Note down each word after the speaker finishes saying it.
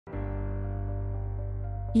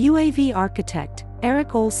UAV architect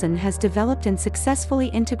Eric Olsen has developed and successfully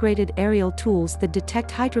integrated aerial tools that detect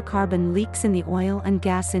hydrocarbon leaks in the oil and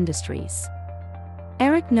gas industries.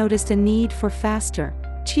 Eric noticed a need for faster,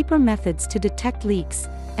 cheaper methods to detect leaks,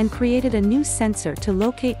 and created a new sensor to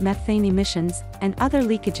locate methane emissions and other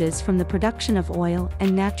leakages from the production of oil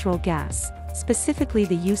and natural gas, specifically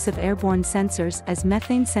the use of airborne sensors as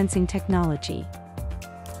methane sensing technology.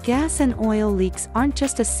 Gas and oil leaks aren't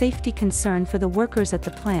just a safety concern for the workers at the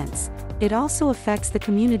plants, it also affects the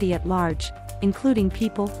community at large, including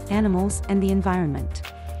people, animals, and the environment.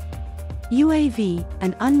 UAV,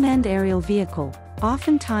 an unmanned aerial vehicle,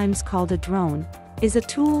 oftentimes called a drone, is a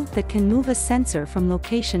tool that can move a sensor from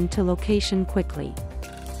location to location quickly.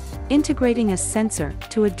 Integrating a sensor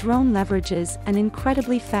to a drone leverages an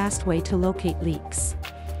incredibly fast way to locate leaks.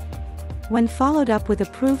 When followed up with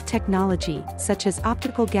approved technology, such as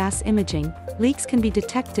optical gas imaging, leaks can be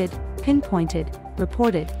detected, pinpointed,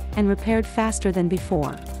 reported, and repaired faster than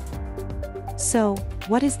before. So,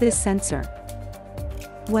 what is this sensor?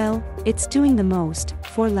 Well, it's doing the most,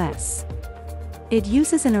 for less. It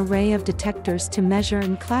uses an array of detectors to measure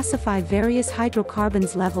and classify various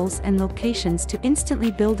hydrocarbons levels and locations to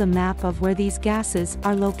instantly build a map of where these gases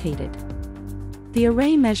are located. The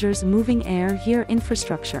array measures moving air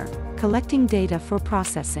infrastructure, collecting data for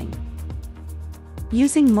processing.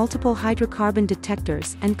 Using multiple hydrocarbon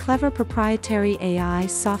detectors and clever proprietary AI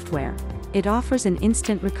software, it offers an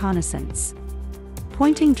instant reconnaissance,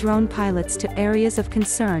 pointing drone pilots to areas of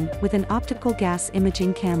concern with an optical gas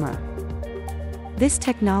imaging camera. This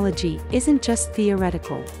technology isn't just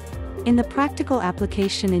theoretical. In the practical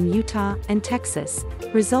application in Utah and Texas,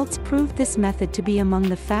 results proved this method to be among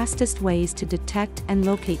the fastest ways to detect and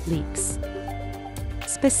locate leaks.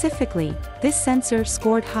 Specifically, this sensor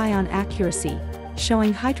scored high on accuracy,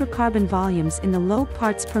 showing hydrocarbon volumes in the low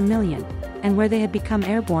parts per million, and where they had become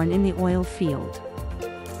airborne in the oil field.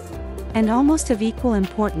 And almost of equal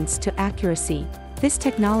importance to accuracy, this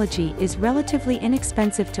technology is relatively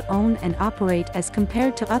inexpensive to own and operate as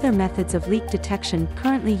compared to other methods of leak detection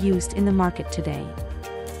currently used in the market today.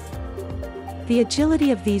 The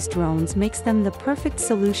agility of these drones makes them the perfect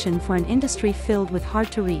solution for an industry filled with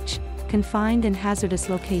hard-to-reach, confined and hazardous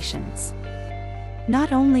locations.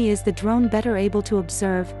 Not only is the drone better able to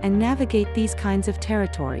observe and navigate these kinds of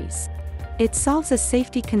territories, it solves a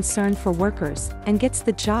safety concern for workers and gets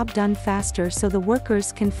the job done faster so the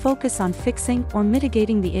workers can focus on fixing or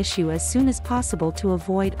mitigating the issue as soon as possible to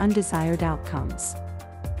avoid undesired outcomes.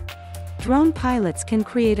 Drone pilots can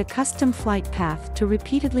create a custom flight path to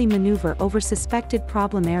repeatedly maneuver over suspected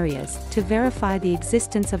problem areas to verify the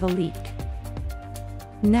existence of a leak.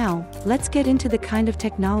 Now, let's get into the kind of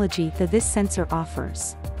technology that this sensor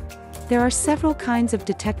offers. There are several kinds of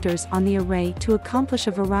detectors on the array to accomplish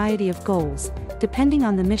a variety of goals. Depending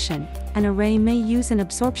on the mission, an array may use an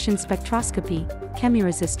absorption spectroscopy,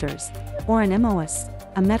 chemiresistors, or an MOS,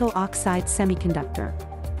 a metal oxide semiconductor.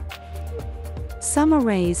 Some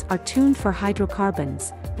arrays are tuned for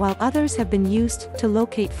hydrocarbons, while others have been used to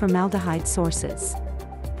locate formaldehyde sources.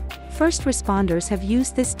 First responders have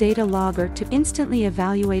used this data logger to instantly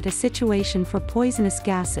evaluate a situation for poisonous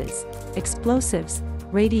gases, explosives,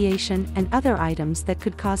 radiation, and other items that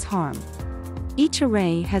could cause harm. Each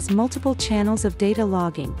array has multiple channels of data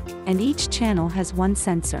logging, and each channel has one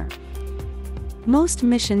sensor. Most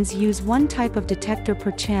missions use one type of detector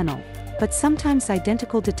per channel, but sometimes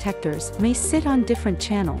identical detectors may sit on different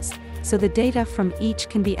channels, so the data from each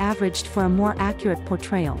can be averaged for a more accurate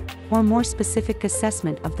portrayal, or more specific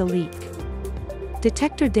assessment of the leak.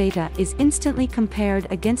 Detector data is instantly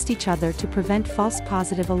compared against each other to prevent false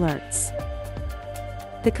positive alerts.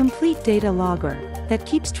 The complete data logger, that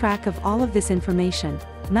keeps track of all of this information,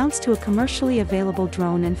 mounts to a commercially available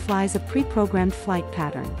drone and flies a pre-programmed flight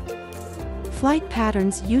pattern. Flight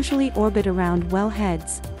patterns usually orbit around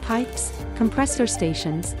wellheads, pipes, compressor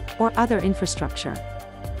stations, or other infrastructure.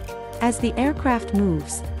 As the aircraft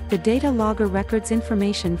moves, the data logger records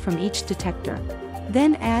information from each detector,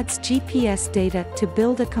 then adds GPS data to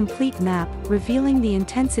build a complete map revealing the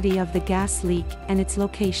intensity of the gas leak and its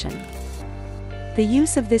location. The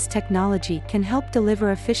use of this technology can help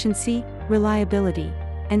deliver efficiency, reliability,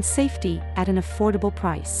 and safety at an affordable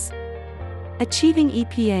price. Achieving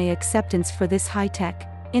EPA acceptance for this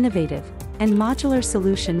high-tech, innovative, and modular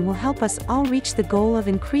solution will help us all reach the goal of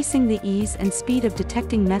increasing the ease and speed of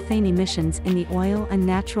detecting methane emissions in the oil and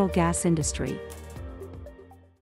natural gas industry.